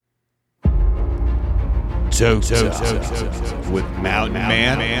Toto with Mountain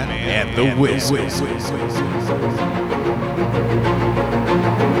Man and the Wiz.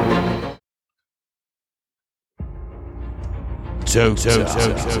 Toto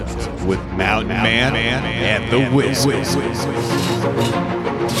with Mountain Man and the Wiz.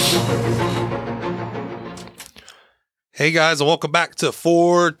 Hey guys, and welcome back to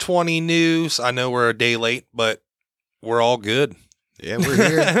 420 News. I know we're a day late, but we're all good. Yeah, we're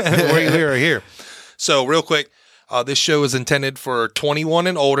here. We're here. So real quick, this show is intended for 21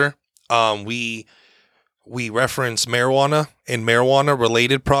 and older. We reference marijuana and marijuana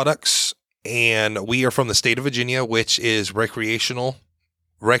related products, and we are from the state of Virginia, which is recreationally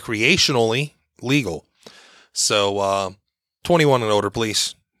legal. So 21 and older,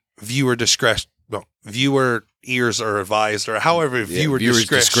 please. Viewer ears are advised, or however viewer's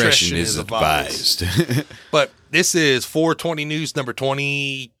discretion is advised. But this is 420 News number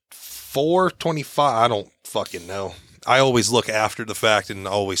 24, 25. I don't fucking know. I always look after the fact and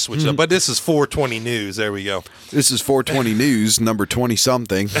always switch it up. But this is 420 News. There we go. This is 420 News number 20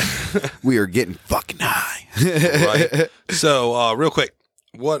 something. We are getting fucking high. Right. So real quick,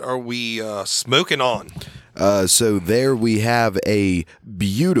 what are we smoking on? So there we have a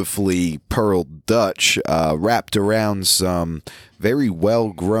beautifully pearled Dutch wrapped around some very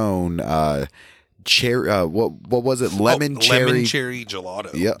well-grown cherry. What was it? Lemon cherry gelato.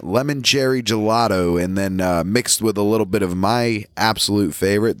 Yeah, lemon cherry gelato, and then mixed with a little bit of my absolute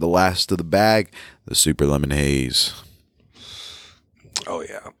favorite, the last of the bag, the Super Lemon Haze. Oh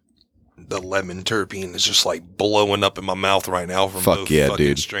yeah, the lemon terpene is just like blowing up in my mouth right now from both yeah, fucking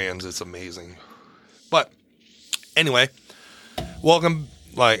dude. strands. It's amazing. But anyway, welcome.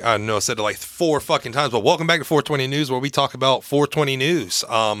 Like I know I said it like 4 fucking times, but welcome back to 420 News, where we talk about 420 News.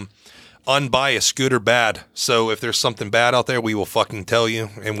 Unbiased, good or bad. So if there's something bad out there, we will fucking tell you,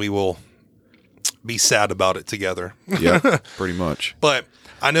 and we will be sad about it together. Yeah, pretty much. But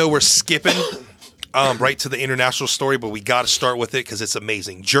I know we're skipping right to the international story, but we got to start with it because it's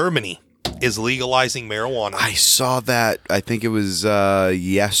amazing. Germany is legalizing marijuana. I saw that. I think it was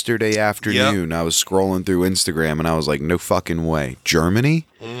yesterday afternoon. Yep. I was scrolling through Instagram and I was like, no fucking way. Germany?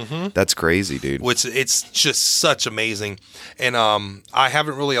 Mm-hmm. That's crazy, dude. Which it's just such amazing. And I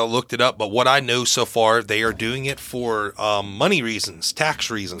haven't really looked it up, but what I know so far, they are doing it for money reasons, tax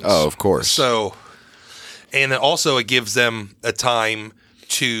reasons. Oh, of course. So, and also it gives them a time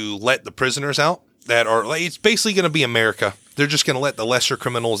to let the prisoners out that are, like, it's basically going to be America. They're just going to let the lesser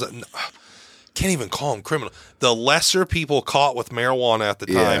criminals, can't even call them criminal, the lesser people caught with marijuana at the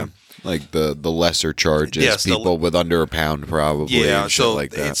time. Like the lesser charges, yes, people with under a pound probably. Yeah, and so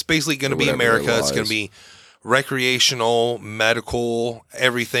like that. It's basically going to be America. It's going to be recreational, medical,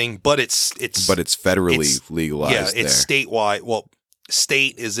 everything, but it's federally legalized. Yeah, it's statewide. Well,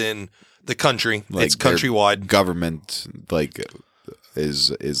 state is in the country. Like it's countrywide. Government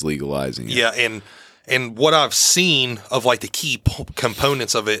is legalizing it. Yeah, and what I've seen of like the key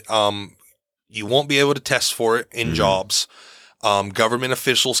components of it, you won't be able to test for it in jobs. Government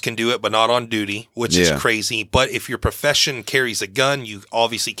officials can do it, but not on duty, which is crazy. But if your profession carries a gun, you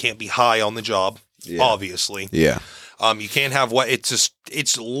obviously can't be high on the job. Yeah. Obviously. Yeah. You can't have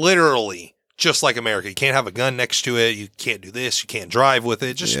it's literally just like America. You can't have a gun next to it. You can't do this. You can't drive with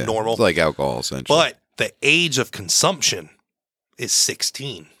it. Just normal. It's like alcohol, essentially. But the age of consumption is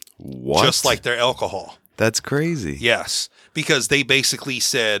 16. What? Just like their alcohol. That's crazy. Yes. Because they basically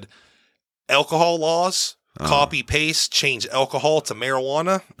said alcohol laws, copy paste, change alcohol to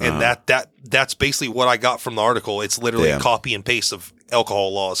marijuana, and that's basically what I got from the article. It's literally a copy and paste of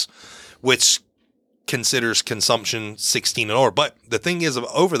alcohol laws, which considers consumption 16 and over. But the thing is,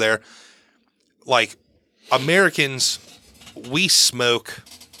 over there, like Americans, we smoke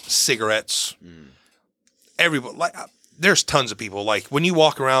cigarettes. Everybody, like, there's tons of people. Like when you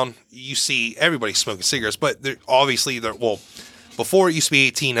walk around, you see everybody smoking cigarettes, but before it used to be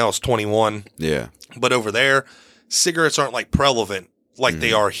 18, now it's 21. Yeah. But over there, cigarettes aren't like prevalent like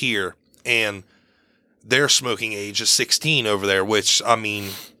they are here. And their smoking age is 16 over there, which, I mean,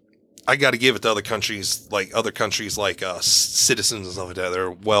 I got to give it to other countries like citizens and stuff like that.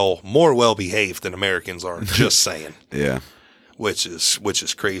 They're more well behaved than Americans are. Just saying. Yeah. Which is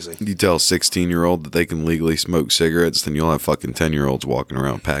crazy. You tell a 16-year-old that they can legally smoke cigarettes, then you'll have fucking 10-year-olds walking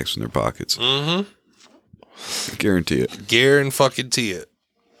around with packs in their pockets. Mm-hmm. Guarantee it. Guarantee it.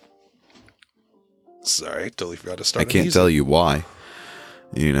 Sorry, I totally forgot to start. I can't tell you why.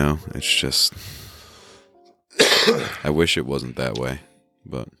 You know, it's just. I wish it wasn't that way,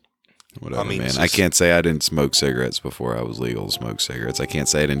 but whatever, man. I can't say I didn't smoke cigarettes before I was legal to smoke cigarettes. I can't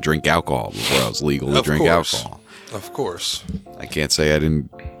say I didn't drink alcohol before I was legal to drink alcohol. Of course. I can't say I didn't,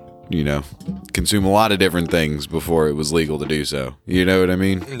 consume a lot of different things before it was legal to do so. You know what I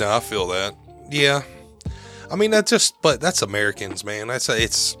mean? No, I feel that. Yeah. I mean, but that's Americans, man.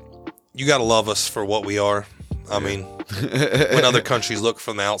 It's you got to love us for what we are. I mean, when other countries look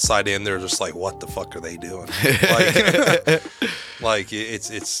from the outside in, they're just like, what the fuck are they doing? Like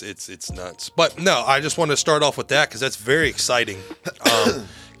it's nuts. But no, I just want to start off with that because that's very exciting.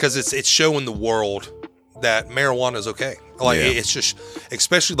 Because it's showing the world that marijuana is okay. Like it's just,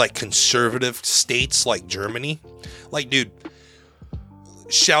 especially like conservative states like Germany. Like, dude,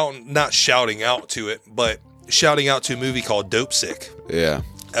 not shouting out to it, but shouting out to a movie called Dope Sick. Yeah.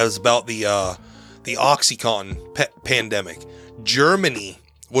 It was about the OxyContin pandemic. Germany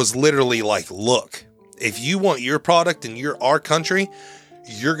was literally like, look, if you want your product in our country,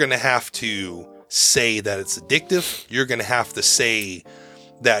 you're going to have to say that it's addictive. You're going to have to say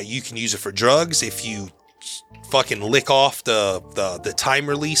that you can use it for drugs. If you fucking lick off the time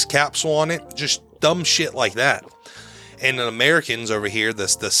release capsule on it, just dumb shit like that. And the Americans over here, the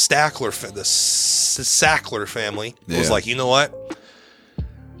Sackler family was like, you know what?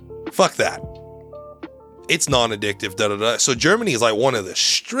 Fuck that. It's non-addictive, da-da-da. So Germany is like one of the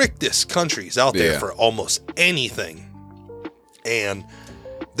strictest countries out there for almost anything. And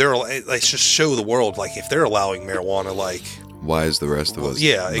let's just show the world, like, if they're allowing marijuana, like... Why is the rest of us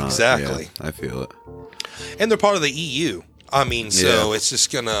not? Exactly. Yeah, I feel it. And they're part of the EU. I mean, so it's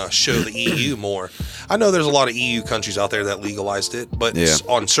just going to show the EU more. I know there's a lot of EU countries out there that legalized it, but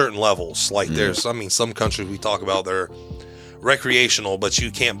on certain levels. Like some countries we talk about, they're recreational, but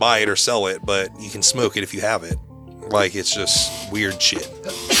you can't buy it or sell it, but you can smoke it if you have it. Like, it's just weird shit.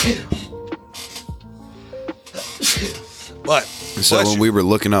 But so when we were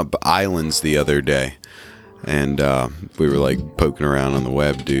looking up islands the other day, and we were like poking around on the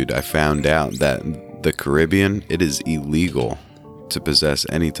web, dude, I found out that the Caribbean, it is illegal to possess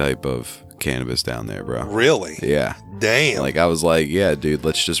any type of cannabis down there, bro. Really? Yeah. Damn. Like, I was like, yeah, dude,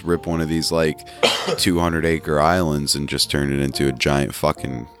 let's just rip one of these like 200-acre islands and just turn it into a giant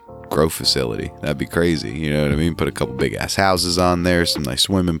fucking grow facility. That'd be crazy. You know what I mean? Put a couple big ass houses on there, some nice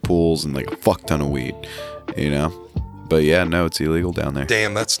swimming pools, and like a fuck ton of weed. You know? But yeah, no, it's illegal down there.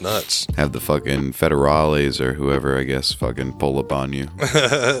 Damn, that's nuts. Have the fucking federales or whoever, I guess, fucking pull up on you.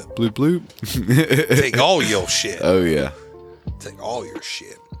 Bloop, bloop. Take all your shit. Oh, yeah. Take all your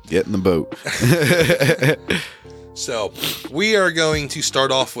shit. Get in the boat. So, we are going to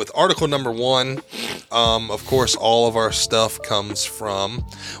start off with article number 1. Of course, all of our stuff comes from...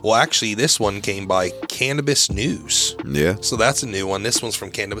 Well, actually, this one came by Cannabis News. Yeah. So, that's a new one. This one's from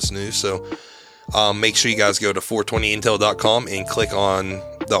Cannabis News. So... make sure you guys go to 420intel.com and click on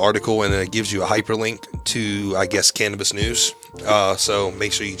the article, and then it gives you a hyperlink to, I guess, Cannabis News. So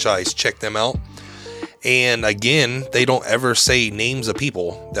make sure you guys check them out. And again, they don't ever say names of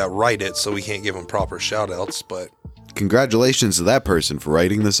people that write it, so we can't give them proper shout outs, but... Congratulations to that person for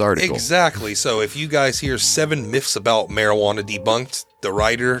writing this article. Exactly. So if you guys hear 7 myths about marijuana debunked, the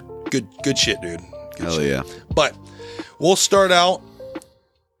writer, good shit, dude. Good Hell shit. yeah. But we'll start out.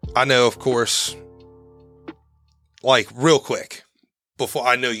 I know, of course, like, real quick, before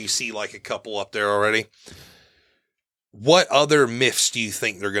I know you see like a couple up there already. What other myths do you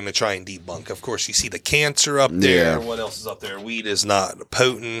think they're going to try and debunk? Of course, you see the cancer up there. Yeah. What else is up there? Weed is not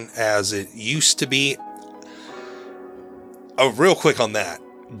potent as it used to be. Oh, real quick on that.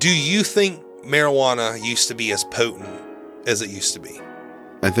 Do you think marijuana used to be as potent as it used to be?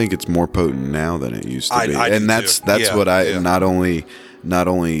 I think it's more potent now than it used to be. And that's what I not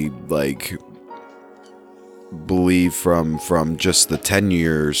only like believe from just the 10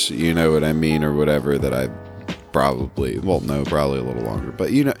 years, you know what I mean, or whatever, that I probably a little longer,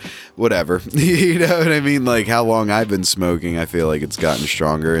 but you know, whatever. You know what I mean? Like, how long I've been smoking, I feel like it's gotten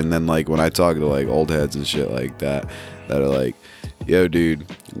stronger. And then like when I talk to like old heads and shit like that are like, yo dude,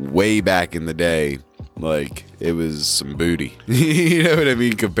 way back in the day, like, it was some booty. You know what I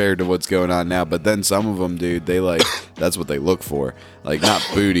mean? Compared to what's going on now. But then some of them, dude, they like, that's what they look for. Like, not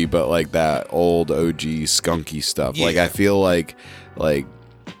booty, but like that old OG skunky stuff. Yeah. Like, I feel like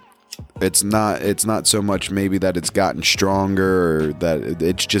it's not so much maybe that it's gotten stronger or that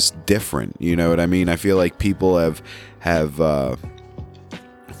it's just different. You know what I mean? I feel like people have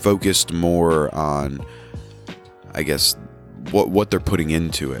focused more on, I guess, what they're putting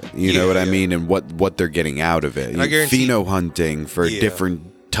into it, you know what I mean, and what they're getting out of it. Pheno hunting for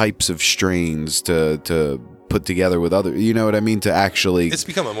different types of strains to put together with other, you know what I mean, to actually. It's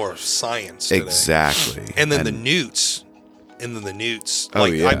becoming more science today. Exactly. And then the newts. Oh,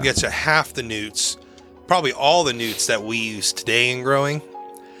 Like, yeah. I get to half the newts, probably all the newts that we use today in growing.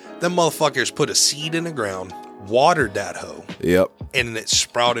 Them motherfuckers put a seed in the ground, watered that hoe. Yep. and it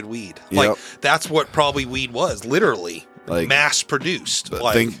sprouted weed. Yep. Like that's what probably weed was, literally. Like, mass produced.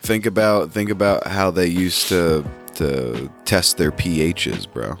 Like, think about how they used to test their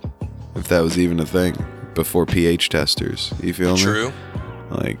pHs, bro. If that was even a thing before pH testers, you feel me? True.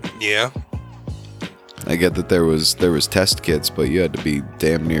 Like, yeah. I get that there was test kits, but you had to be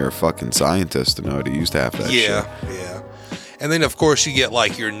damn near a fucking scientist to know how to use half that shit. Yeah. And then of course you get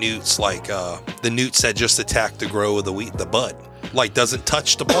like your newts, like the newts that just attack the grow of the bud. Like doesn't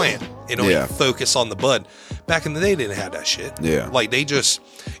touch the plant. It only focus on the bud. Back in the day, they didn't have that shit. Yeah. Like they just,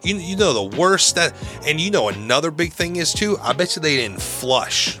 you know, the worst that, and you know, another big thing is too, I bet you they didn't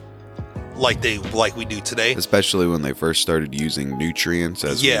flush like we do today. Especially when they first started using nutrients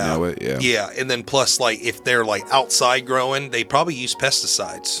as we know it. Yeah. Yeah. And then plus, like, if they're like outside growing, they probably use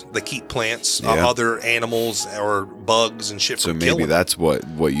pesticides that keep plants, other animals or bugs and shit from killing. So maybe that's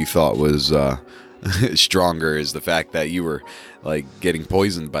what you thought was stronger, is the fact that you were like getting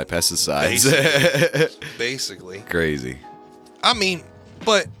poisoned by pesticides. Basically. Crazy. I mean,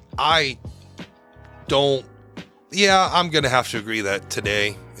 but I don't. Yeah, I'm gonna have to agree that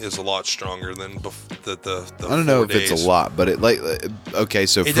today is a lot stronger than the I don't know if days. it's a lot, but it like okay.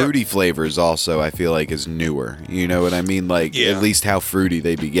 So fruity flavors also, I feel like, is newer. You know what I mean? Like at least how fruity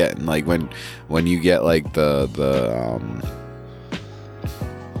they be getting. Like when you get like the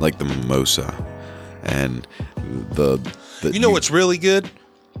mimosa and the you know what's really good?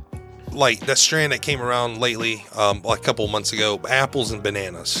 Like that strand that came around lately, like a couple of months ago, apples and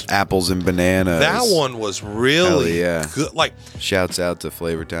bananas. Apples and bananas. That one was really good. Like, shouts out to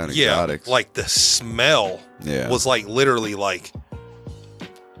Flavortown Exotics. Like the smell was like literally like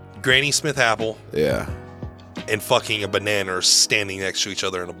Granny Smith apple. Yeah. And fucking a banana are standing next to each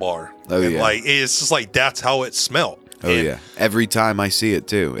other in a bar. Oh, and yeah. Like it's just like that's how it smelled. Oh, yeah. Every time I see it,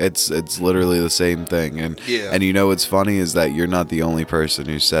 too. It's literally the same thing. And you know what's funny is that you're not the only person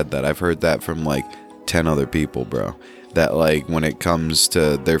who said that. I've heard that from, like, 10 other people, bro. That, like, when it comes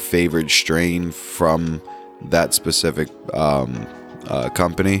to their favorite strain from that specific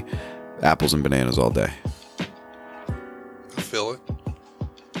company, apples and bananas all day. I feel it.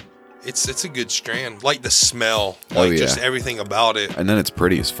 It's a good strand. Like the smell. Like just everything about it. And then it's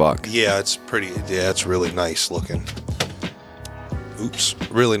pretty as fuck. Yeah, it's pretty. Yeah, it's really nice looking. Oops.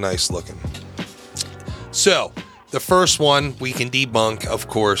 Really nice looking. So, the first one we can debunk, of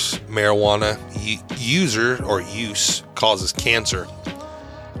course, marijuana use causes cancer.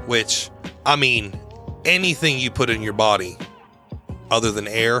 Which, I mean, anything you put in your body other than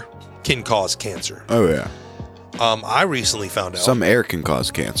air can cause cancer. Oh, yeah. I recently found out. Some air can cause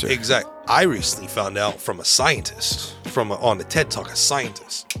cancer. Exactly. I recently found out from a scientist, on the TED Talk, a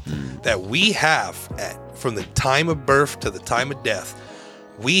scientist, that we have, from the time of birth to the time of death,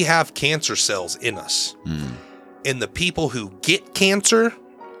 we have cancer cells in us. And the people who get cancer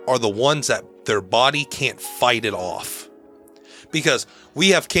are the ones that their body can't fight it off. Because we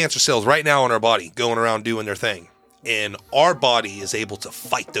have cancer cells right now in our body going around doing their thing. And our body is able to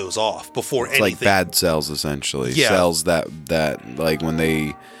fight those off before anything. Like bad cells, essentially. Yeah. Cells that like when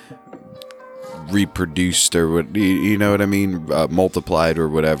they reproduced or what, you know what I mean, multiplied or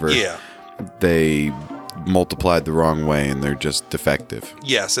whatever. Yeah. They multiplied the wrong way and they're just defective.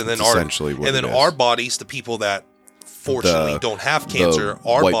 Yes, and then our bodies, the people that fortunately don't have cancer,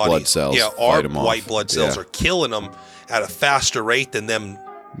 our white bodies, blood cells our fight 'em off. white blood cells are killing them at a faster rate than them.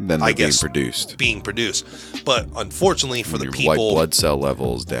 Then I they're guess being produced. But unfortunately for the your people, white blood cell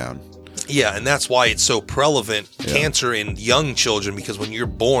level is down. Yeah, and that's why it's so prevalent, cancer in young children, because when you're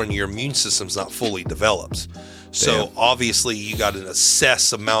born, your immune system's not fully developed. So obviously you got an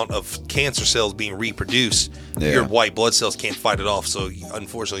excess amount of cancer cells being reproduced. Your white blood cells can't fight it off, so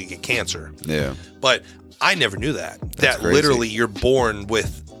unfortunately you get cancer. Yeah. But I never knew that. That crazy. Literally you're born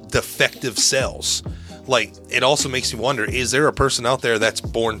with defective cells. Like, it also makes me wonder, is there a person out there that's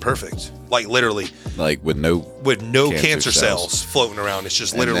born perfect? Like, literally. Like, with no cancer cells floating around. It's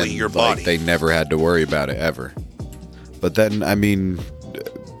just literally your body. Like, they never had to worry about it, ever. But then, I mean,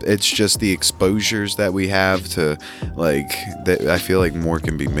 it's just the exposures that we have to, like, I feel like more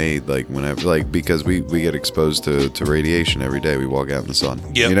can be made, like, whenever, like, because we get exposed to radiation every day. We walk out in the sun.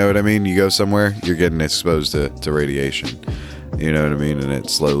 Yep. You know what I mean? You go somewhere, you're getting exposed to radiation. You know what I mean? And it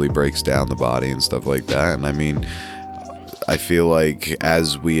slowly breaks down the body and stuff like that. And I mean, I feel like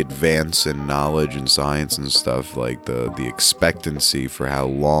as we advance in knowledge and science and stuff, like the expectancy for how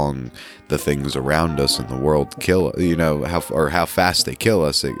long the things around us in the world kill, you know, how fast they kill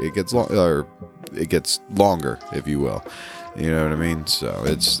us, it gets it gets longer, if you will. You know what I mean? So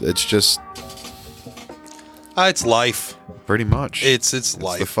it's just it's life. Pretty much. It's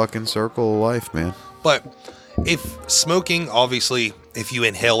life. The fucking circle of life, man. But if smoking, obviously, if you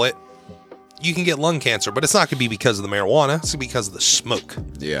inhale it, you can get lung cancer, but it's not going to be because of the marijuana. It's going to be because of the smoke.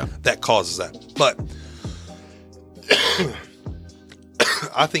 Yeah. That causes that. But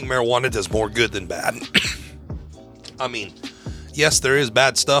I think marijuana does more good than bad. I mean, yes, there is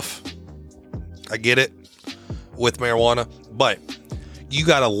bad stuff. I get it with marijuana, but you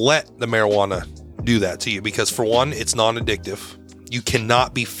got to let the marijuana do that to you because, for one, it's non-addictive. You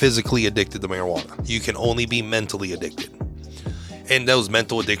cannot be physically addicted to marijuana. You can only be mentally addicted. And those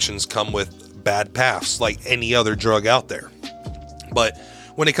mental addictions come with bad paths like any other drug out there. But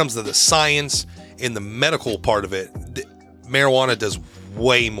when it comes to the science and the medical part of it, marijuana does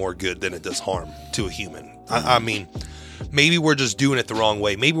way more good than it does harm to a human. I mean, maybe we're just doing it the wrong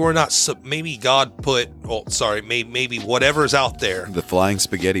way. Maybe we're not. Maybe God put. Oh, sorry. Maybe whatever's out there. The flying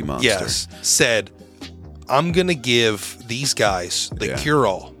spaghetti monster. Yes. Said, I'm gonna give these guys the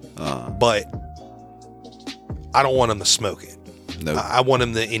cure-all, but I don't want them to smoke it. Nope. I want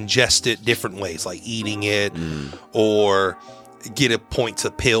them to ingest it different ways, like eating it or get a point to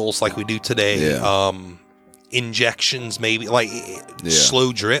pills like we do today. Yeah. Injections, maybe like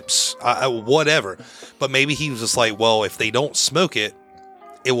slow drips, whatever. But maybe he was just like, well, if they don't smoke it,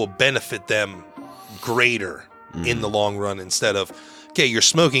 it will benefit them greater in the long run instead of, okay, you're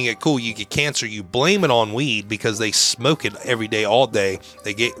smoking it, cool, you get cancer, you blame it on weed because they smoke it every day, all day,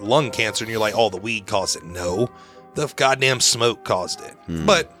 they get lung cancer, and you're like, oh, the weed caused it. No, the goddamn smoke caused it.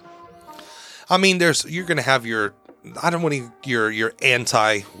 But, I mean, you're going to have your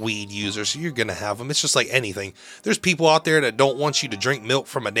anti-weed users. You're going to have them. It's just like anything. There's people out there that don't want you to drink milk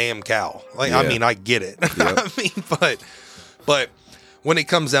from a damn cow. Like, I mean, I get it. Yep. I mean, but when it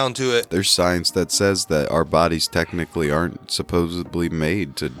comes down to it, there's science that says that our bodies technically aren't supposedly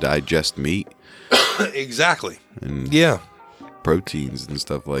made to digest meat. Exactly. And proteins and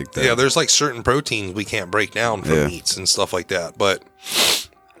stuff like that. Yeah, there's like certain proteins we can't break down from meats and stuff like that. But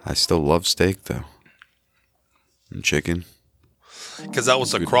I still love steak though. And chicken. Because that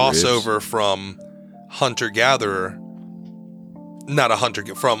was a crossover from hunter-gatherer. Not a hunter,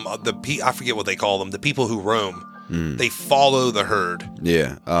 from I forget what they call them, the people who roam. They follow the herd.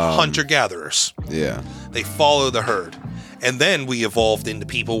 Yeah. Hunter-gatherers. Yeah. They follow the herd. And then we evolved into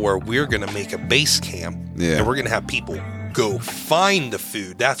people where we're going to make a base camp. Yeah. And we're going to have people go find the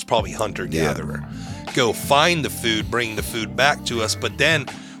food. That's probably hunter-gatherer. Yeah. Go find the food, bring the food back to us. But then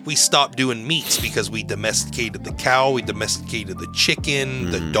we stopped doing meats because we domesticated the cow, we domesticated the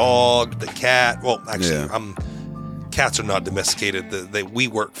chicken, the dog, the cat. Well, actually, cats are not domesticated. We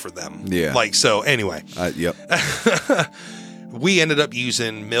work for them. Yeah. Like, so anyway. Yep. We ended up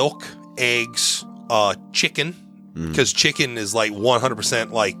using milk, eggs, chicken, because chicken is like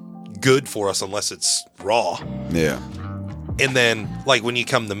 100% like good for us unless it's raw. Yeah. And then like when you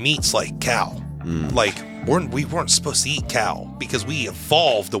come to meats, like cow, like we weren't supposed to eat cow because we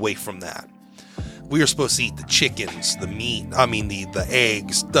evolved away from that. We were supposed to eat the chickens, the meat, I mean the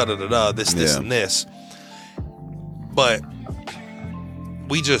eggs, this and this. But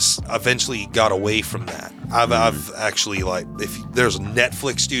we just eventually got away from that. I've actually, like, if there's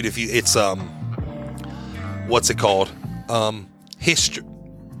Netflix, dude, it's what's it called? History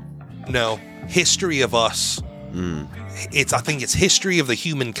of Us. I think it's History of the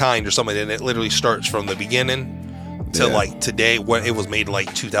Humankind or something, and it literally starts from the beginning to like today, where it was made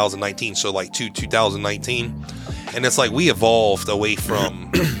like 2019, so like 2019, and it's like we evolved away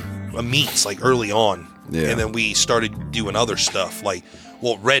from meats like early on. Yeah. And then we started doing other stuff, like,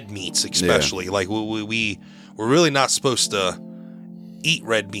 well, red meats especially. Yeah. Like, we're really not supposed to eat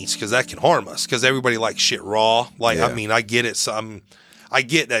red meats because that can harm us. Because everybody likes shit raw. Like, I mean, I get it. So I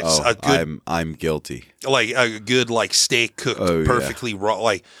get that a good. I'm guilty. Like a good like steak cooked perfectly raw.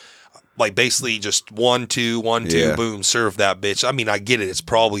 Like basically just 1, 2, 1, 2, boom, serve that bitch. I mean, I get it. It's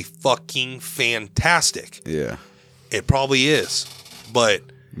probably fucking fantastic. Yeah, it probably is, but.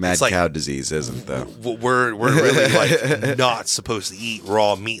 Mad cow disease isn't though. We're really like not supposed to eat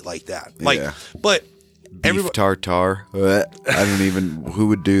raw meat like that. Like, but beef tartare. I don't even. Who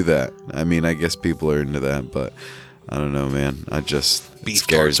would do that? I mean, I guess people are into that, but I don't know, man. I just beef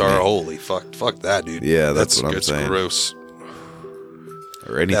tartare. Holy fuck that, dude. Yeah, that's what I'm saying. Gross.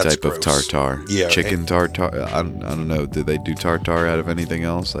 Or any type of tartare. Yeah, chicken tartare. I don't know. Do they do tartare out of anything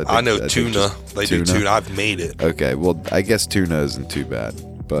else? I know tuna. They do tuna. I've made it. Okay, well, I guess tuna isn't too bad.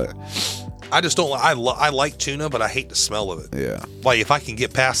 But I just don't. I like tuna, but I hate the smell of it. Yeah. Like if I can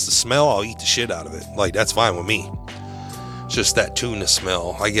get past the smell, I'll eat the shit out of it. Like that's fine with me. It's just that tuna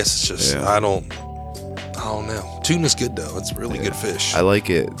smell. I guess it's just I don't know. Tuna's good though. It's really good fish. I like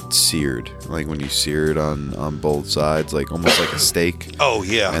it seared. Like when you sear it on both sides, like almost like a steak. Oh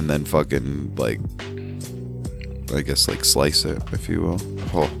yeah. And then fucking like I guess, like slice it, if you will.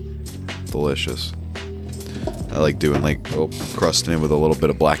 Oh, delicious. I like doing like crusting it with a little bit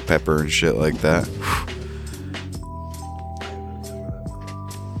of black pepper and shit like that.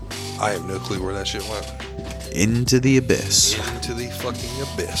 I have no clue where that shit went. Into the abyss. Into the fucking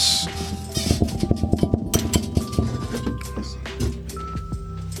abyss.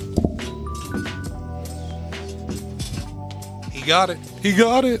 He got it. He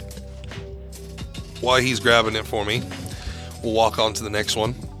got it. While he's grabbing it for me, we'll walk on to the next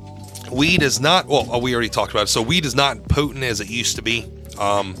one. Weed is not, well, we already talked about it. So weed is not potent as it used to be.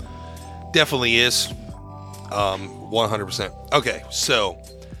 Definitely is. 100%. Okay, so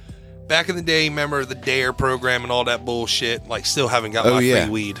back in the day, remember the DARE program and all that bullshit? Like, still haven't got my free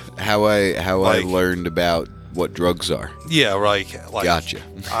weed. How I learned about what drugs are. Yeah, right. Like, gotcha.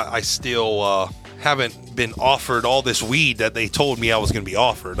 I still haven't been offered all this weed that they told me I was going to be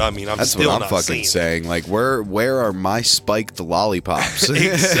offered. I mean, That's still what I'm not fucking saying. Like, where are my spiked lollipops?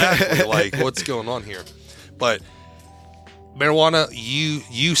 Exactly. Like, what's going on here? But marijuana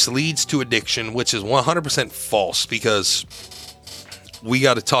use leads to addiction, which is 100% false, because we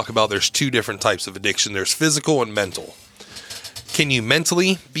got to talk about there's two different types of addiction. There's physical and mental. Can you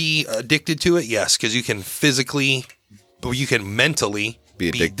mentally be addicted to it? Yes, because you can mentally be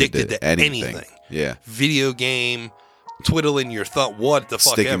addicted to anything. Yeah. Video game, twiddling your thumb, what the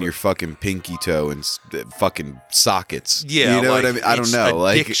fuck Sticking ever. your fucking pinky toe in fucking sockets. Yeah. You know like, what I mean? I don't know.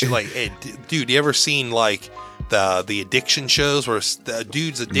 Addiction, dude, you ever seen like the addiction shows where the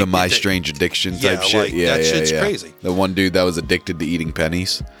dude's addicted the My to, Strange Addiction type yeah, shit? Like, Yeah, that yeah, shit's yeah. crazy. The one dude that was addicted to eating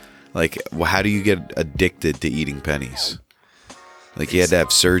pennies. Like, how do you get addicted to eating pennies? Like, he had to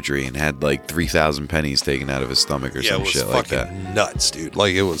have surgery and had like 3,000 pennies taken out of his stomach or some shit like that. Nuts, dude.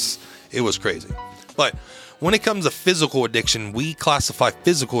 Like, it was crazy. But when it comes to physical addiction, we classify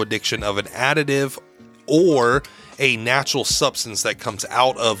physical addiction of an additive or a natural substance that comes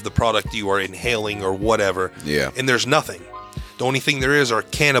out of the product you are inhaling or whatever. Yeah. And there's nothing. The only thing there is are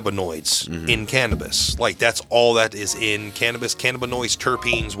cannabinoids in cannabis. Like, that's all that is in cannabis. Cannabinoids,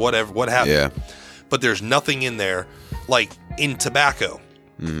 terpenes, whatever, what have you. Yeah. But there's nothing in there. Like in tobacco.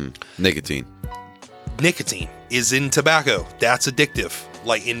 Nicotine. Nicotine is in tobacco. That's addictive.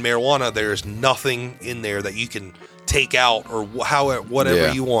 Like in marijuana, there's nothing in there that you can take out or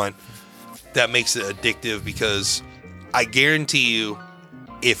whatever you want that makes it addictive, because I guarantee you,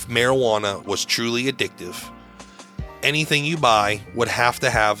 if marijuana was truly addictive, anything you buy would have to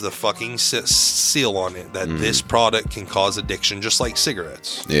have the fucking seal on it that this product can cause addiction, just like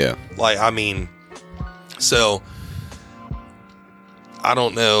cigarettes. Yeah. Like, I mean, so I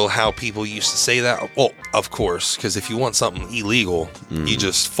don't know how people used to say that. Well, of course, because if you want something illegal, you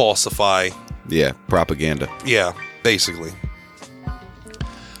just falsify. Yeah. Propaganda. Yeah, basically.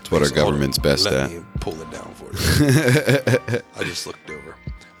 That's what our government's best at. Let me pull it down for you. I just looked over.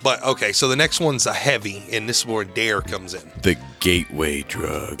 But, okay, so the next one's a heavy, and this is where DARE comes in. The gateway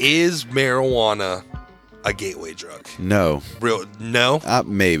drug. Is marijuana a gateway drug? No. No?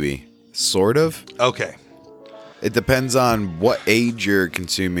 Maybe. Sort of. Okay. It depends on what age you're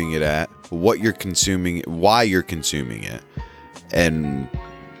consuming it at, what you're consuming, why you're consuming it, and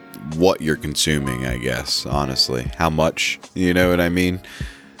what you're consuming, I guess, honestly. How much, you know what I mean?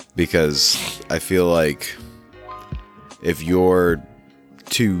 Because I feel like if you're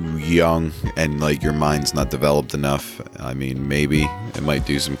too young and like your mind's not developed enough, I mean, maybe it might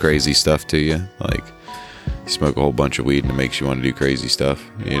do some crazy stuff to you. Like, you smoke a whole bunch of weed and it makes you want to do crazy stuff,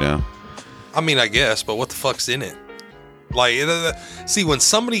 you know? I mean, I guess, but what the fuck's in it? Like, see, when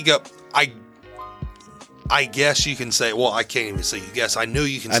somebody I guess you can say, well, I can't even say you guess. I know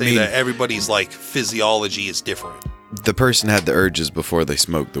you can say that everybody's, like, physiology is different. The person had the urges before they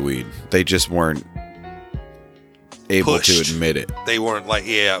smoked the weed. They just weren't able to admit it. They weren't like,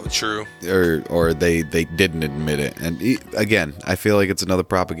 yeah, true. Or they didn't admit it. And again, I feel like it's another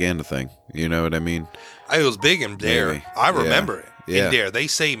propaganda thing. You know what I mean? It was big in DARE. Maybe. I remember it. Yeah. In DARE, they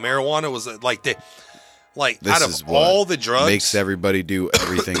say marijuana was like this out is of what all the drugs, makes everybody do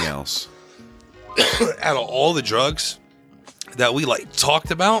everything else. out of all the drugs that we like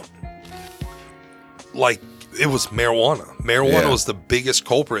talked about, like, it was marijuana. Marijuana was the biggest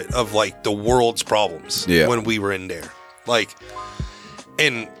culprit of like the world's problems when we were in DARE. Like,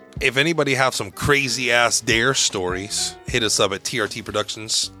 and if anybody have some crazy ass DARE stories, hit us up at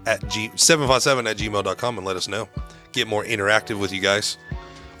trtproductions at 757@gmail.com and let us know. Get more interactive with you guys.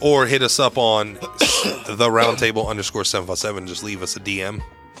 Or hit us up on the roundtable _757. Just leave us a DM.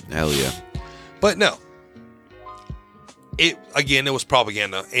 Hell yeah. But no. It was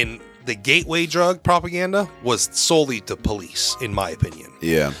propaganda. And the gateway drug propaganda was solely to police, in my opinion.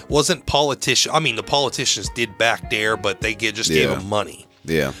 Yeah. Wasn't politician. I mean, the politicians did back Dare, but they gave them money.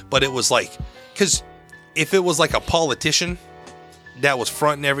 Yeah. But it was like, because if it was like a politician that was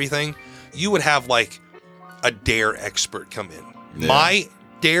fronting everything, you would have like a Dare expert come in. Yeah. My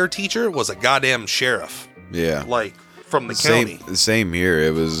Dare teacher was a goddamn sheriff. Yeah. Like, from the county. Same here.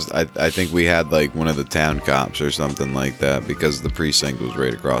 It was, I think we had like one of the town cops or something like that, because the precinct was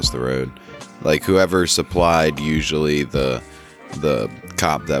right across the road. Like, whoever supplied usually the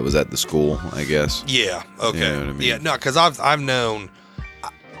cop that was at the school, I guess. Yeah. Okay. You know what I mean? Yeah. No, because I've known,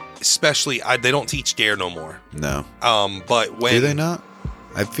 especially they don't teach Dare no more. No. But when do they not?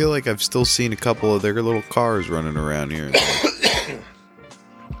 I feel like I've still seen a couple of their little cars running around here.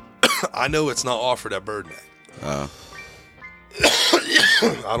 I know it's not offered at Bird Neck.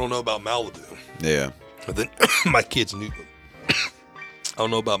 I don't know about Malibu. Yeah. But then my kids knew. I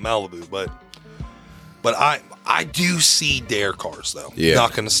don't know about Malibu, but I do see Dare cars though. Yeah.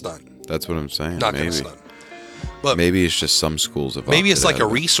 Not gonna stunt. That's what I'm saying. Not gonna stunt. But maybe it's just some schools have. Maybe it's like a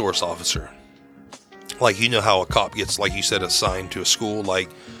resource officer. Like, you know how a cop gets, like you said, assigned to a school.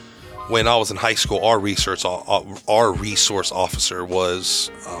 Like when I was in high school, our resource officer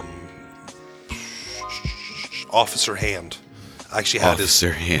was Officer Hand. I actually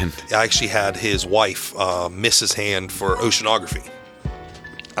had his wife, Mrs. Hand, for oceanography.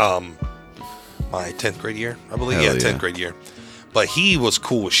 My 10th grade year, I believe. Hell 10th grade year. But he was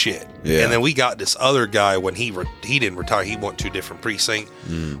cool as shit. Yeah. And then we got this other guy when he didn't retire. He went to a different precinct.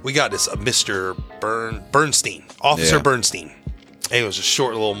 We got this Mr. Bernstein, Officer Bernstein. And he was a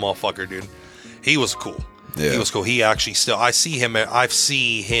short little motherfucker, dude. He was cool. Yeah. He was cool. He actually still, I see him.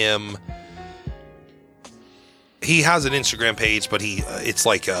 He has an Instagram page, but it's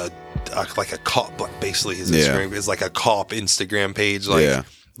like a cop. Basically, his Instagram is like a cop Instagram page. Like,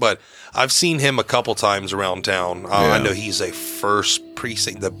 but I've seen him a couple times around town. I know he's a first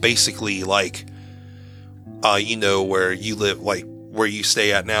precinct that basically like, you know, where you live, like where you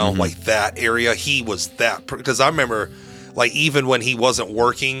stay at now, like that area. He was that, because I remember, like, even when he wasn't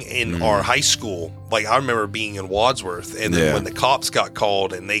working in our high school, like I remember being in Wadsworth, and then when the cops got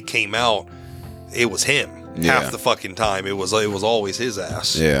called and they came out, it was him. Half the fucking time it was always his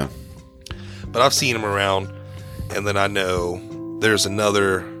ass. Yeah. But I've seen him around, and then I know there's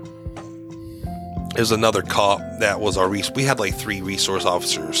another cop that was we had like 3 resource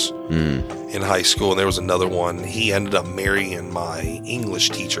officers in high school, and there was another one. He ended up marrying my English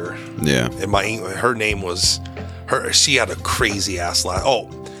teacher. Yeah. And her name was she had a crazy ass last.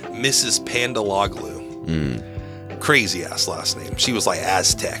 Mrs. Pandaloglu. Crazy ass last name. She was like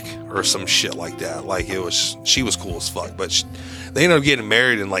Aztec or some shit like that. Like, she was cool as fuck, but they ended up getting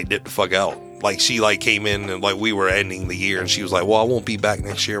married and like dipped the fuck out. Like, she like came in and like we were ending the year, and she was like, well, I won't be back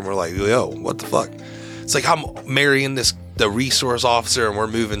next year. And we're like, yo, what the fuck? It's like, I'm marrying the resource officer, and we're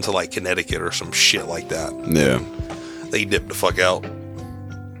moving to like Connecticut or some shit like that. Yeah. They dipped the fuck out.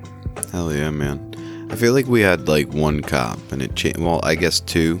 Hell yeah, man. I feel like we had like one cop, and it changed. Well, I guess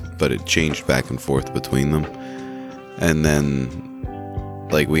 2, but it changed back and forth between them. And then,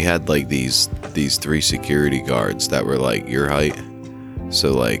 like, we had like these 3 security guards that were like your height,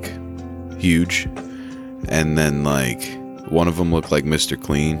 so like huge. And then like one of them looked like Mr.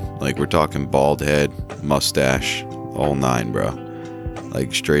 Clean. Like, we're talking bald head, mustache, all 9, bro.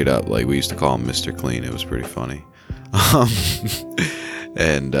 Like, straight up. Like, we used to call him Mr. Clean. It was pretty funny.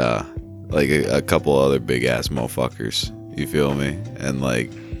 And like a couple other big ass motherfuckers. You feel me? And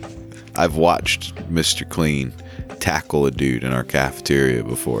like, I've watched Mr. Clean tackle a dude in our cafeteria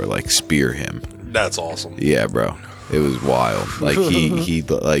before, like spear him. That's awesome. Yeah, bro. It was wild. Like, he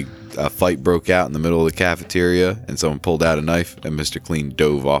like, a fight broke out in the middle of the cafeteria, and someone pulled out a knife, and Mr. Clean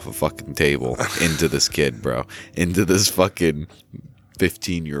dove off a fucking table into this kid, bro. Into this fucking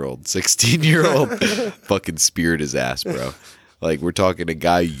 15-year-old, 16-year-old. Fucking speared his ass, bro. Like, we're talking a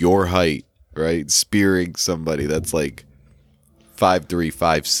guy your height, right? Spearing somebody that's like 5'3",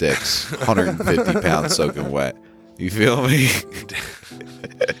 5'6", 150 pounds soaking wet. You feel me?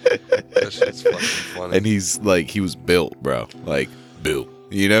 That shit's fucking funny. And he's like, he was built, bro. Like, built.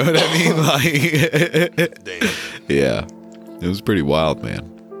 You know what I mean? Like, damn. Yeah. It was pretty wild, man.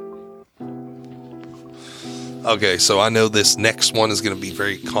 Okay, so I know this next one is going to be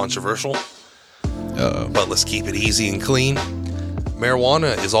very controversial. Uh-oh. But let's keep it easy and clean.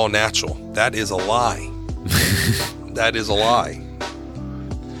 Marijuana is all natural. That is a lie. That is a lie.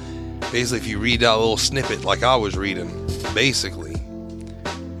 Basically, if you read that little snippet like I was reading, basically,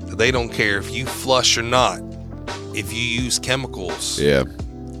 they don't care if you flush or not. If you use chemicals, Yeah.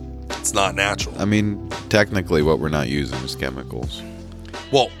 it's not natural. I mean, technically what we're not using is chemicals.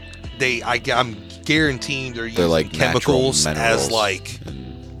 Well, I'm guaranteed they're using like chemicals natural as minerals like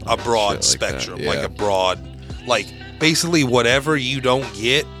and a broad shit like that, spectrum, yeah. like a broad, like basically whatever you don't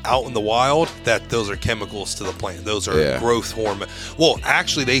get out in the wild, those are chemicals to the plant. Those are growth hormone. Well,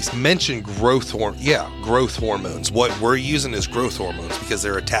 actually, they mentioned growth hormones. What we're using is growth hormones because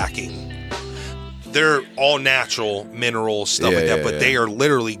they're attacking. They're all natural minerals, stuff like that, but they are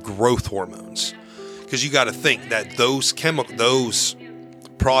literally growth hormones. Because you got to think that those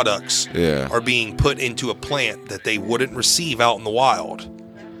products are being put into a plant that they wouldn't receive out in the wild,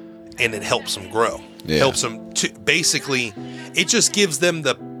 and it helps them grow. Helps them to basically, it just gives them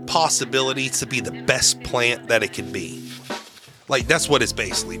the possibility to be the best plant that it can be. Like, that's what it's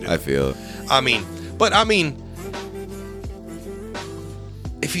basically doing. I feel it.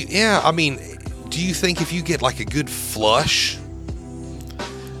 Do you think if you get like a good flush?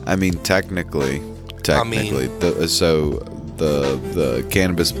 I mean, technically, the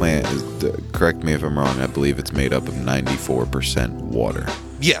cannabis plant is, correct me if I'm wrong, I believe it's made up of 94% water.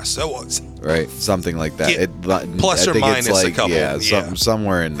 Yes, right, something like that. Plus or minus like, a couple.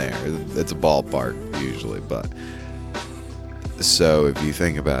 Somewhere in there. It's a ballpark usually, but so if you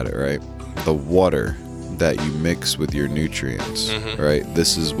think about it, right, the water that you mix with your nutrients, right,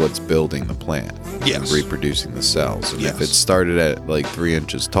 this is what's building the plant and reproducing the cells. And if it started at like 3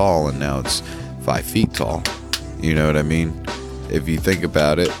 inches tall and now it's 5 feet tall, you know what I mean? If you think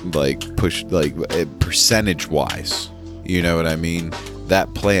about it, percentage wise, you know what I mean?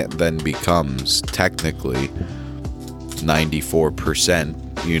 That plant then becomes technically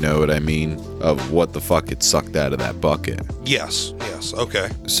 94%, you know what I mean, of what the fuck it sucked out of that bucket. Yes, okay.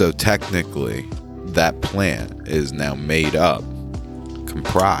 So technically, that plant is now made up,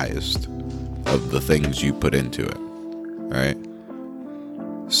 comprised of the things you put into it, right?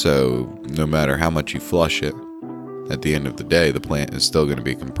 So no matter how much you flush it, at the end of the day, the plant is still going to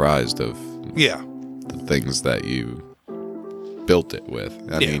be comprised of the things that you built it with.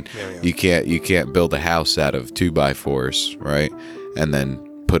 I mean, you can't build a house out of 2x4s, right? And then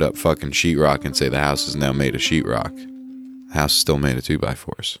put up fucking sheetrock and say the house is now made of sheetrock. The house is still made of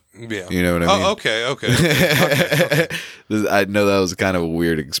 2x4s. Yeah, you know what I mean? Oh, okay. I know that was kind of a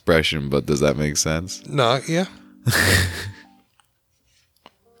weird expression, but does that make sense? No, yeah.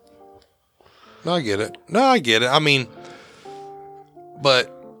 No, I get it. I mean,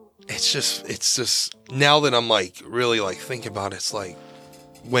 but it's just now that I'm like really like thinking about it, it's like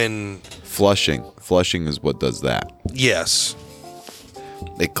when flushing is what does that. Yes.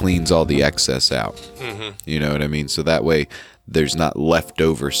 It cleans all the excess out. You know what I mean? So that way there's not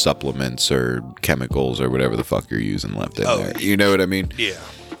leftover supplements or chemicals or whatever the fuck you're using left in there. You know what I mean? Yeah.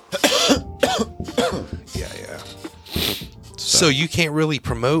 Yeah. So you can't really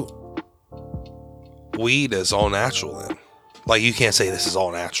promote weed as all natural then. Like, you can't say this is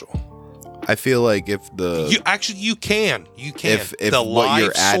all natural. I feel like if you can. If the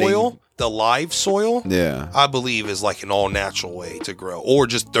live soil, yeah, I believe is like an all natural way to grow, or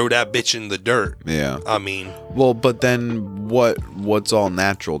just throw that bitch in the dirt. Yeah, I mean, well, but then what's all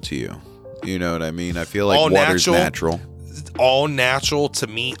natural to you? You know what I mean? I feel like all water's natural. All natural to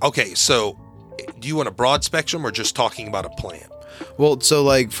me. Okay, so do you want a broad spectrum or just talking about a plant? Well, so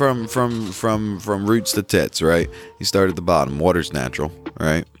like from roots to tits, right? You start at the bottom. Water's natural,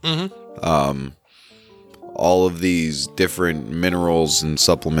 right? All of these different minerals and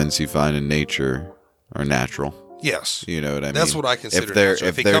supplements you find in nature are natural. Yes, you know what I mean. That's what I consider.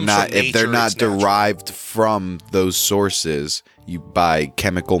 If they're not derived from those sources, you by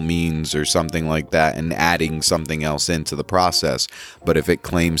chemical means or something like that, and adding something else into the process. But if it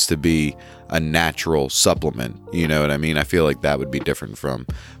claims to be a natural supplement, you know what I mean. I feel like that would be different from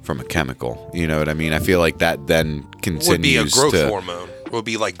a chemical. You know what I mean. I feel like that then continues would be a growth hormone. Would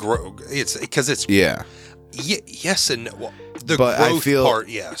be like it's because it's yes and no. Well, the growth part,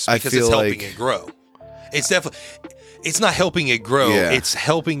 yes, because it's helping it grow. It's definitely, it's not helping it grow. Yeah. It's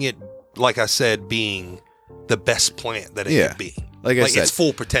helping it, like I said, being the best plant that it can be. Like I said, its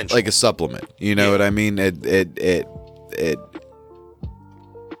full potential, like a supplement. You know what I mean? It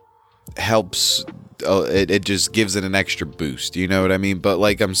helps. It just gives it an extra boost. You know what I mean? But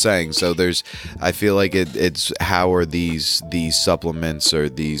like I'm saying, so I feel like it's how are these supplements or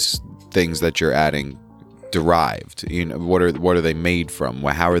these things that you're adding derived? You know, what are they made from?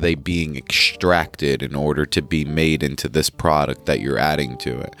 How are they being extracted in order to be made into this product that you're adding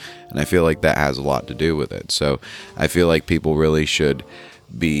to it? And I feel like that has a lot to do with it. So I feel like people really should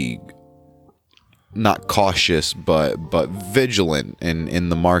be not cautious but vigilant in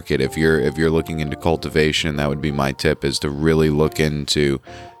the market. If you're looking into cultivation, that would be my tip, is to really look into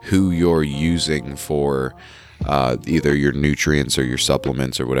who you're using for either your nutrients or your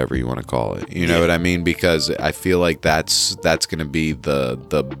supplements or whatever you want to call it. You know what I mean? Because I feel like that's going to be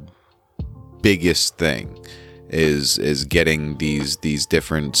the biggest thing is getting these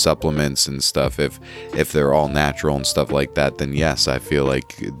different supplements and stuff. If they're all natural and stuff like that, then yes, I feel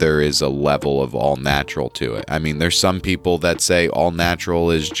like there is a level of all natural to it. I mean, there's some people that say all natural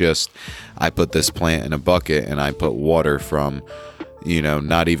is just, I put this plant in a bucket and I put water from,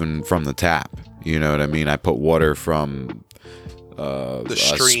 not even from the tap. You know what I mean? I put water from the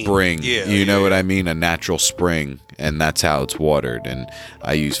spring. You know what I mean? A natural spring, and that's how it's watered. And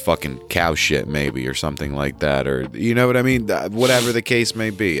I use fucking cow shit maybe or something like that, or you know what I mean? Whatever the case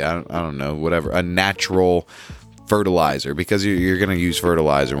may be. I don't know. Whatever, a natural fertilizer, because you're going to use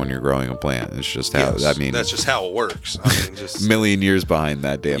fertilizer when you're growing a plant. It's just how that's just how it works. I mean, just million years behind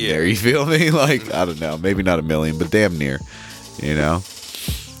that damn near. You feel me? Like, I don't know, maybe not a million, but damn near.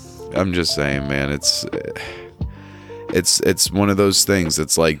 I'm just saying, man, it's one of those things.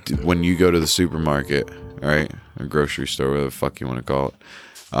 It's like when you go to the supermarket, right, or grocery store, whatever the fuck you want to call it,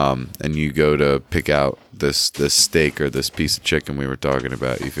 and you go to pick out this steak or this piece of chicken we were talking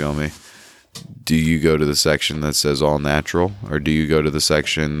about. You feel me? Do you go to the section that says all natural, or do you go to the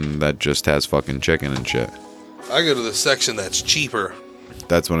section that just has fucking chicken and shit? I go to the section that's cheaper.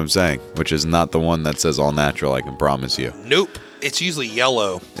 That's what I'm saying, which is not the one that says all natural, I can promise you. Nope. It's usually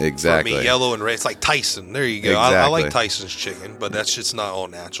yellow. Exactly. For me, yellow and red. It's like Tyson. There you go. Exactly. I like Tyson's chicken, but that's just not all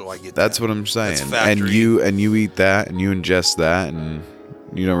natural. I get that. That's what I'm saying. That's factory. And you eat that and you ingest that and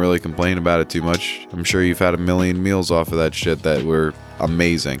you don't really complain about it too much. I'm sure you've had a million meals off of that shit that were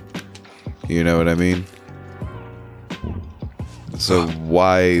amazing. You know what I mean? So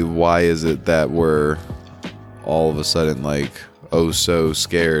why is it that we're all of a sudden like so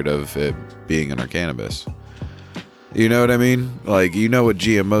scared of it being in our cannabis? You know what I mean? Like, you know what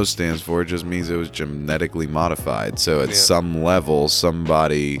GMO stands for. It just means it was genetically modified. So at some level,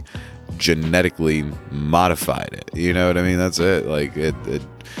 somebody genetically modified it. You know what I mean? That's it. Like,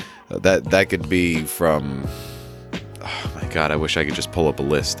 that could be from... Oh my God, I wish I could just pull up a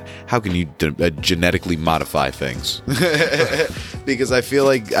list. How can you genetically modify things? Because I feel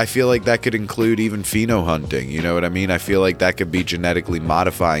like that could include even pheno hunting. You know what I mean? I feel like that could be genetically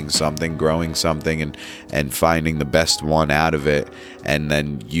modifying something, growing something, and finding the best one out of it, and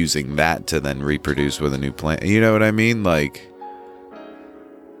then using that to then reproduce with a new plant. You know what I mean? Like,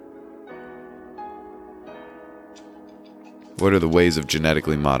 what are the ways of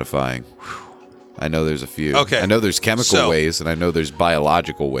genetically modifying? I know there's a few. Okay. I know there's chemical ways, and I know there's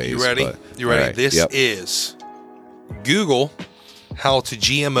biological ways. You ready? But, you ready? Right, This is Google how to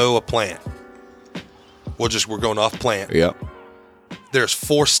GMO a plant. We're going off plant. Yep. There's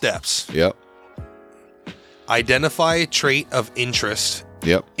 4 steps. Yep. Identify a trait of interest.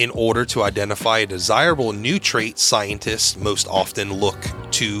 Yep. In order to identify a desirable new trait, scientists most often look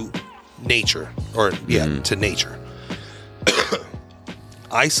to nature, to nature.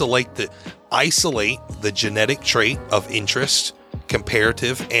 Isolate the genetic trait of interest.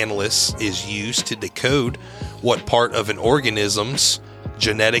 Comparative analysis is used to decode what part of an organism's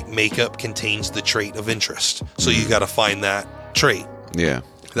genetic makeup contains the trait of interest. So you got to find that trait. Yeah.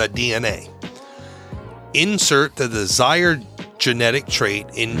 That DNA. Insert the desired genetic trait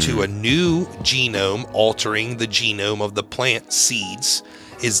into a new genome. Altering the genome of the plant seeds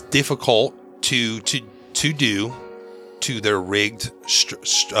is difficult to do to their rigged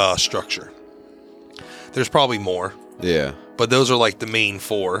structure. There's probably more. Yeah. But those are like the main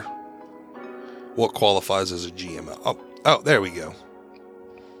 4. What qualifies as a GMO? Oh, there we go.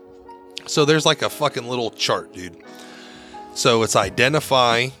 So there's like a fucking little chart, dude. So it's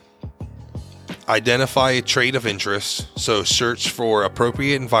identify a trait of interest. So search for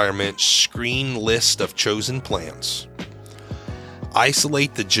appropriate environment, screen list of chosen plants.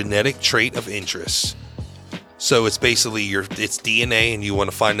 Isolate the genetic trait of interest. So it's basically it's DNA and you want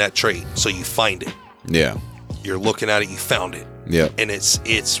to find that trait. So you find it. Yeah. You're looking at it, you found it. Yeah. And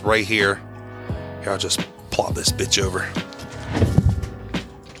it's right here. Here, I'll just plop this bitch over.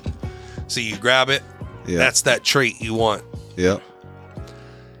 So you grab it. Yeah. That's that trait you want. Yeah.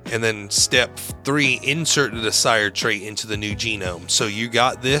 And then step 3, insert the desired trait into the new genome. So you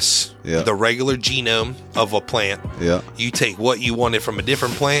got this, the regular genome of a plant. Yeah. You take what you wanted from a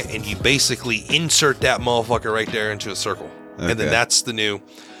different plant and you basically insert that motherfucker right there into a circle. Okay. And then that's the new.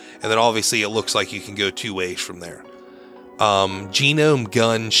 And then obviously it looks like you can go 2 ways from there. Genome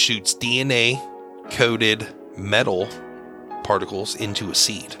gun shoots DNA-coded metal particles into a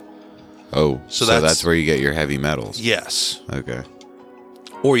seed. Oh, so that's where you get your heavy metals. Yes. Okay.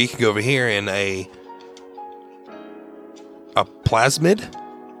 Or you can go over here in a plasmid.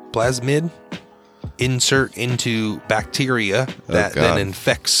 insert into bacteria that then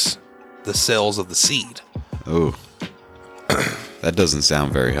infects the cells of the seed. Oh, that doesn't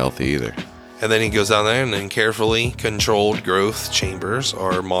sound very healthy either. And then he goes down there, and then carefully controlled growth chambers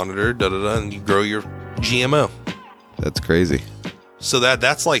are monitored, and you grow your GMO. That's crazy. So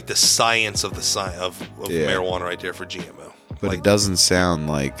that's like the science of marijuana right there for GMO. But like, it doesn't sound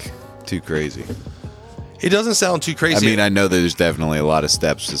like too crazy. It doesn't sound too crazy. I mean, I know there's definitely a lot of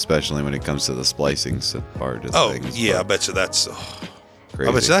steps, especially when it comes to the splicing part of things. Oh, yeah, I bet you that's crazy.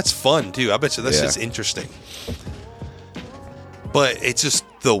 I bet you that's fun, too. I bet you that's just interesting. But it's just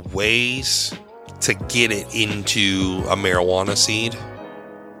the ways to get it into a marijuana seed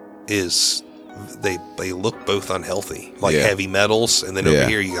is they look both unhealthy. Like heavy metals, and then over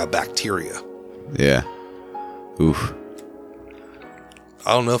here you got bacteria. Yeah. Oof.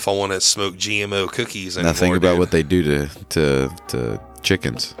 I don't know if I want to smoke GMO cookies anymore. Now think about what they do to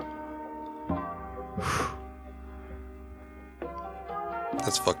chickens.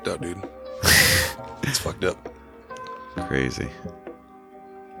 That's fucked up, dude. It's fucked up. Crazy.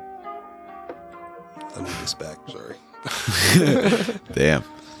 I need this back. Sorry. Damn.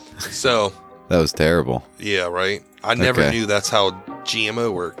 So. That was terrible. Yeah, right? I never knew that's how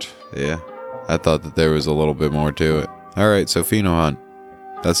GMO worked. Yeah. I thought that there was a little bit more to it. All right, so pheno hunt.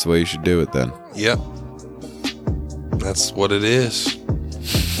 That's the way you should do it then. Yep. That's what it is.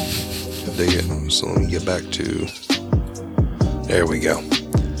 I dig it. So let me get back to... There we go.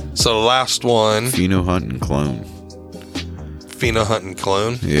 So the last one... Pheno hunt and clone. Pheno hunt and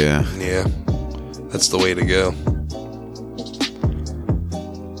clone? Yeah. Yeah. That's the way to go.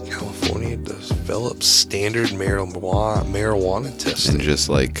 California develops standard marijuana testing. And just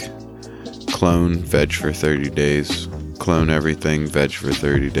like clone, veg for 30 days. Clone everything, veg for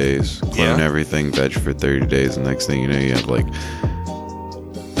 30 days. Clone everything, veg for 30 days. And next thing you know, you have like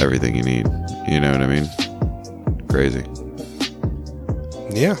everything you need. You know what I mean? Crazy.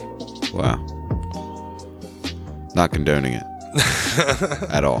 Yeah. Wow. Not condoning it.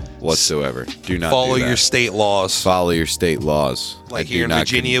 At all. Whatsoever. Do not follow do that. your state laws. Follow your state laws. Like here in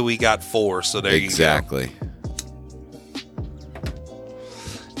Virginia, we got 4, so there you go. Exactly.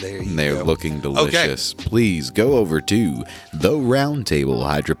 And they're looking delicious. Okay. Please go over to The Roundtable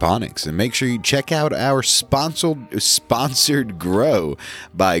Hydroponics and make sure you check out our sponsored grow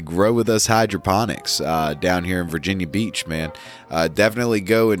by Grow With Us Hydroponics down here in Virginia Beach, man. Definitely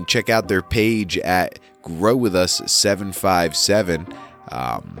go and check out their page at Grow With Us 757.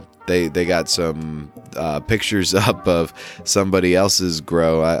 They got some pictures up of somebody else's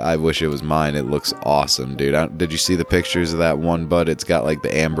grow. I wish it was mine. It looks awesome, dude. Did you see the pictures of that one bud? It's got like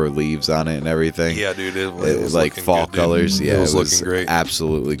the amber leaves on it and everything. Yeah, dude. It was like fall good, colors. Yeah, it was looking great.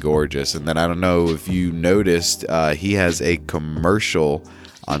 Absolutely gorgeous. And then I don't know if you noticed, he has a commercial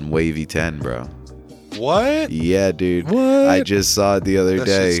on Wavy 10, bro. What? Yeah, dude. What? I just saw it the other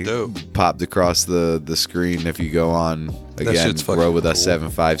day. Shit's dope. Popped across the screen. If you go on again, Grow With Us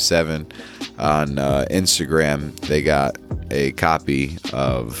 757 on Instagram, they got a copy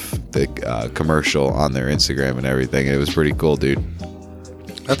of the commercial on their Instagram and everything. It was pretty cool, dude.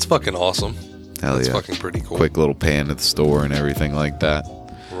 That's fucking awesome. Hell That's yeah. fucking pretty cool. Quick little pan to the store and everything like that.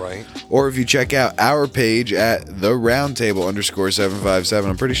 Right. Or if you check out our page at the Roundtable _757,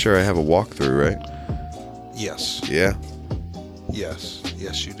 I'm pretty sure I have a walkthrough, right? Yes. Yeah. Yes,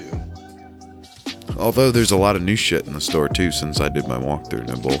 you do. Although there's a lot of new shit in the store too since I did my walkthrough.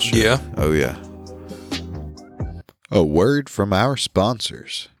 No bullshit. Yeah. Oh yeah. A word from our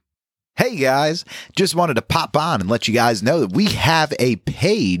sponsors. Hey guys, just wanted to pop on and let you guys know that we have a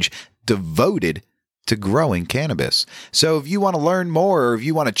page devoted to growing cannabis. So if you want to learn more, or if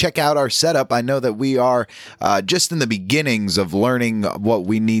you want to check out our setup, I know that we are just in the beginnings of learning what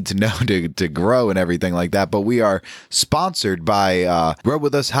we need to know to grow and everything like that. But we are sponsored by Grow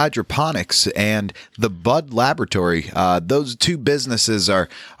With Us Hydroponics and the Bud Laboratory. Those two businesses are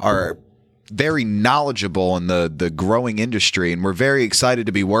very knowledgeable in the growing industry, and we're very excited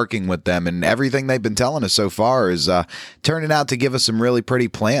to be working with them, and everything they've been telling us so far is turning out to give us some really pretty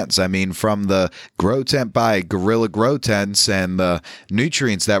plants. I mean, from the Grow Tent by Gorilla Grow Tents and the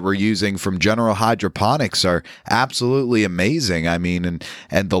nutrients that we're using from General Hydroponics are absolutely amazing. I mean,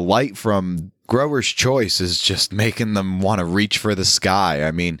 and the light from Grower's Choice is just making them want to reach for the sky.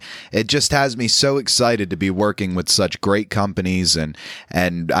 I mean, it just has me so excited to be working with such great companies and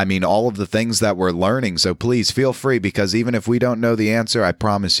I mean, all of the things that we're learning. So please feel free, because even if we don't know the answer, I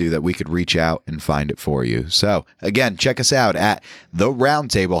promise you that we could reach out and find it for you. So again, check us out at The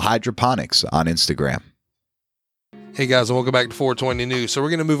Roundtable Hydroponics on Instagram. Hey guys, and welcome back to 420 News. So we're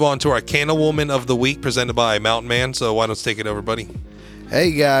going to move on to our Canna Woman of the Week presented by Mountain Man. So why don't you take it over, buddy?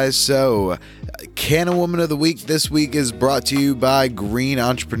 Hey guys, so Canon Woman of the Week this week is brought to you by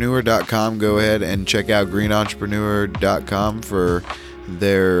greenentrepreneur.com. Go ahead and check out greenentrepreneur.com for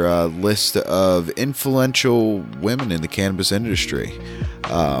their list of influential women in the cannabis industry.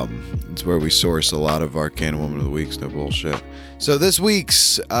 It's where we source a lot of our Canon Woman of the Weeks, no bullshit. So this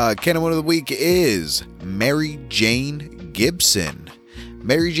week's Canon Woman of the Week is Mary Jane Gibson.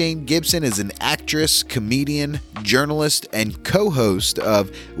 Mary Jane Gibson is an actress, comedian, journalist, and co-host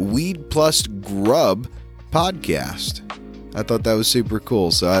of Weed Plus Grub podcast. I thought that was super cool,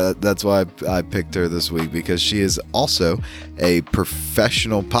 so that's why I picked her this week, because she is also a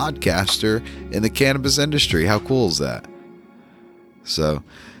professional podcaster in the cannabis industry. How cool is that? So,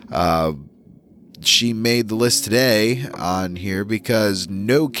 she made the list today on here because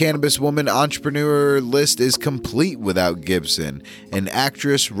no cannabis woman entrepreneur list is complete without Gibson, an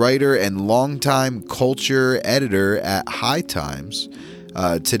actress, writer, and longtime culture editor at High Times.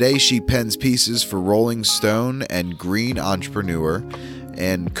 Today she pens pieces for Rolling Stone and Green Entrepreneur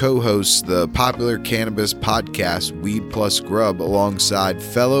and co-hosts the popular cannabis podcast Weed Plus Grub alongside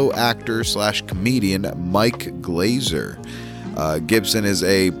fellow actor/comedian Mike Glazer. Gibson is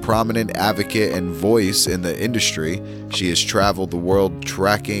a prominent advocate and voice in the industry. She has traveled the world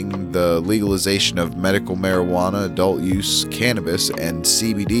tracking the legalization of medical marijuana, adult use cannabis, and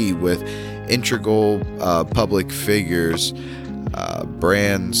CBD with integral public figures,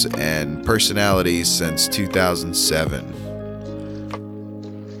 brands, and personalities since 2007.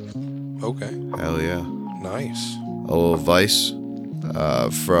 Okay. Hell yeah. Nice. A little advice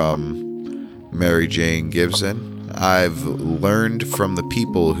from Mary Jane Gibson. I've learned from the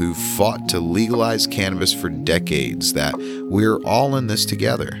people who fought to legalize cannabis for decades that we're all in this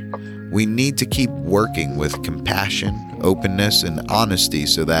together. We need to keep working with compassion, openness, and honesty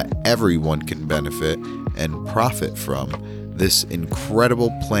so that everyone can benefit and profit from this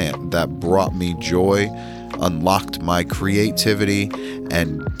incredible plant that brought me joy, unlocked my creativity,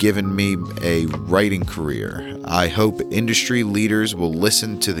 and given me a writing career. I hope industry leaders will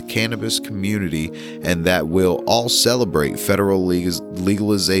listen to the cannabis community and that we'll all celebrate federal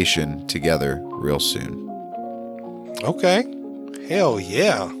legalization together real soon. Okay. Hell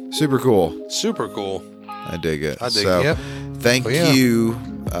yeah. Super cool. Super cool. I dig it. I dig it. Yep. Thank you,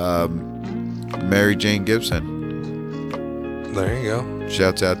 Mary Jane Gibson. There you go.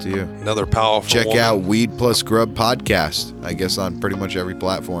 Shouts out to you. Another powerful Check woman. out Weed Plus Grub podcast. I guess on pretty much every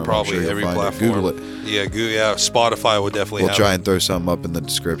platform. Probably I'm sure every you'll find platform. it. Google it. Yeah, Spotify would definitely We'll have try it. and throw something up in the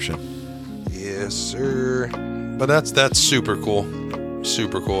description. Yes, sir. But that's super cool.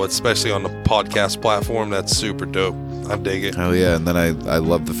 Super cool. Especially on the podcast platform. That's super dope. I dig it. Hell yeah. And then I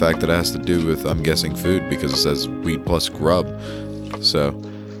love the fact that it has to do with, I'm guessing, food, because it says Weed Plus Grub. So,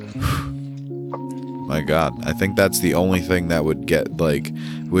 my God, I think that's the only thing that would get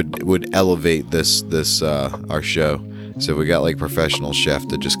would elevate this our show. So we got like professional chef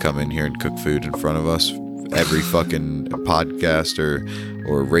to just come in here and cook food in front of us every fucking podcast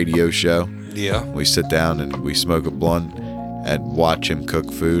or radio show. Yeah. We sit down and we smoke a blunt and watch him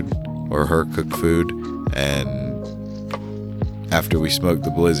cook food or her cook food, and after we smoke the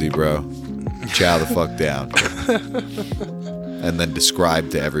blizzy, bro, chow the fuck down. And then describe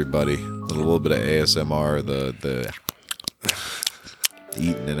to everybody with a little bit of ASMR, the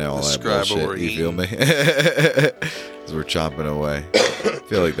eating and all Describe that what bullshit. we're You feel me? As we're chomping away. I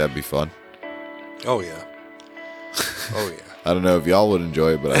feel like that'd be fun. Oh yeah. Oh yeah. I don't know if y'all would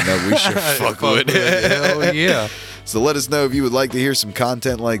enjoy it, but I know we sure fuck would. Hell yeah. So let us know if you would like to hear some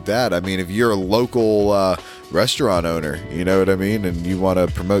content like that. I mean, if you're a local restaurant owner, you know what I mean, and you want to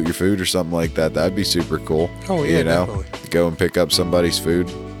promote your food or something like that, that'd be super cool. Oh yeah, you know, definitely. go and pick up somebody's food,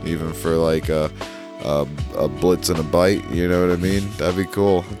 even for like a blitz and a bite. You know what I mean? That'd be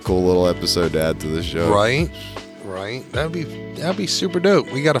cool. A cool little episode to add to the show. Right. That'd be super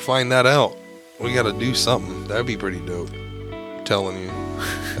dope. We got to find that out. We got to do something. That'd be pretty dope. I'm telling you,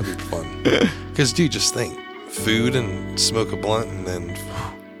 that'd be fun. Because dude, just think, food and smoke a blunt and then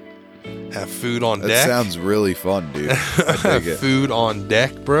have food on That deck. sounds really fun, dude. I dig it. Food on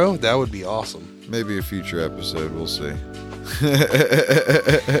deck, bro. That would be awesome. Maybe a future episode. We'll see.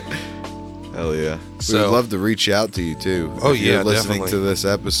 Hell yeah. We So- would love to reach out to you too. Oh, If you're yeah, listening definitely. to this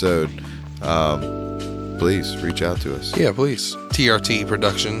episode, please reach out to us. Yeah, please. TRT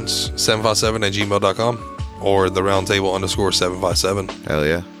Productions 757@gmail.com or the roundtable _757. Hell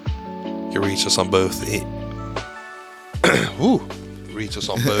yeah. You can reach us on both. Ooh. Reach us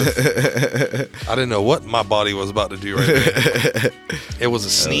on both. I didn't know what my body was about to do right there. It was a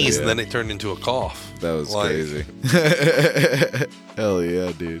sneeze yeah. and then it turned into a cough. That was Like- crazy. Hell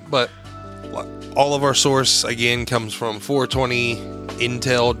yeah, dude. But All of our source, again, comes from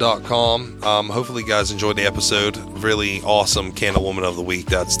 420intel.com. Hopefully you guys enjoyed the episode. Really awesome Can of Woman of the Week.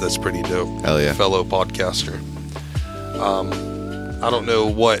 That's pretty dope. Hell yeah. Fellow podcaster. I don't know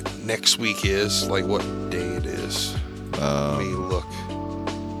what next week is, like what day it is. Let me look.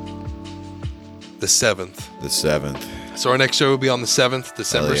 The 7th. The 7th. So our next show will be on the 7th,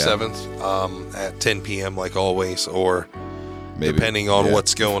 December 7th, at 10 p.m. like always, or maybe, depending on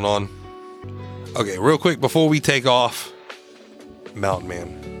what's going on. Okay, real quick before we take off, Mountain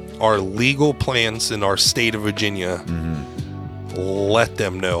Man, our legal plans in our state of Virginia, let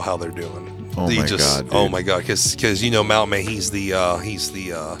them know how they're doing. Oh my God, dude. Oh my God, because you know Mountain Man, he's the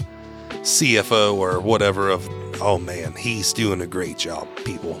CFO or whatever of. Oh man, he's doing a great job,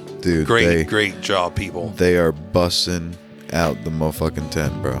 people. Dude, great job, people. They are busting out the motherfucking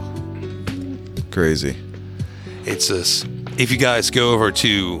tent, bro. Crazy. It's just, if you guys go over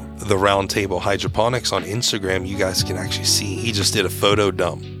to the Round Table Hydroponics on Instagram, you guys can actually see he just did a photo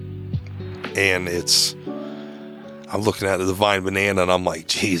dump, and I'm looking at the Divine Banana and I'm like,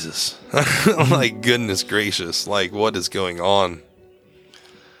 Jesus. I'm like, goodness gracious. Like, what is going on?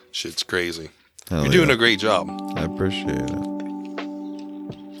 Shit's crazy. Hell You're doing a great job. I appreciate it.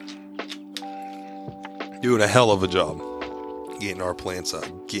 Doing a hell of a job. Getting our plants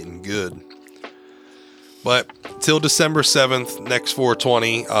out. Getting good. But till December 7th, next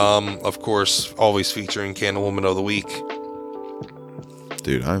 420, of course, always featuring Can of Woman of the Week.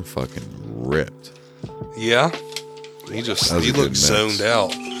 Dude, I'm fucking ripped. Yeah? You look zoned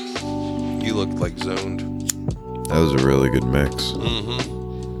out. You look like zoned. That was a really good mix. Mm-hmm.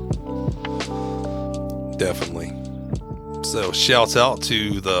 Definitely. So shouts out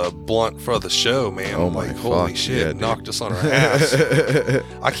to the blunt for the show, man. Oh my holy shit, yeah, knocked us on our ass.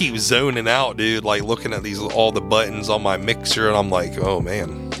 I keep zoning out, dude, like looking at all the buttons on my mixer, and I'm like, oh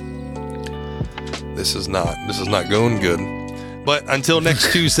man, this is not going good. But until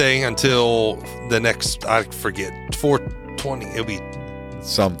next Tuesday, until the next, I forget, 420, it'll be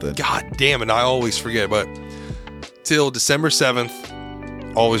something. God damn it, I always forget. But till December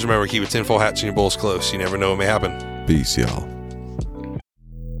 7th, always remember, keep a tinfoil hats and your bowls close. You never know what may happen. Peace, y'all.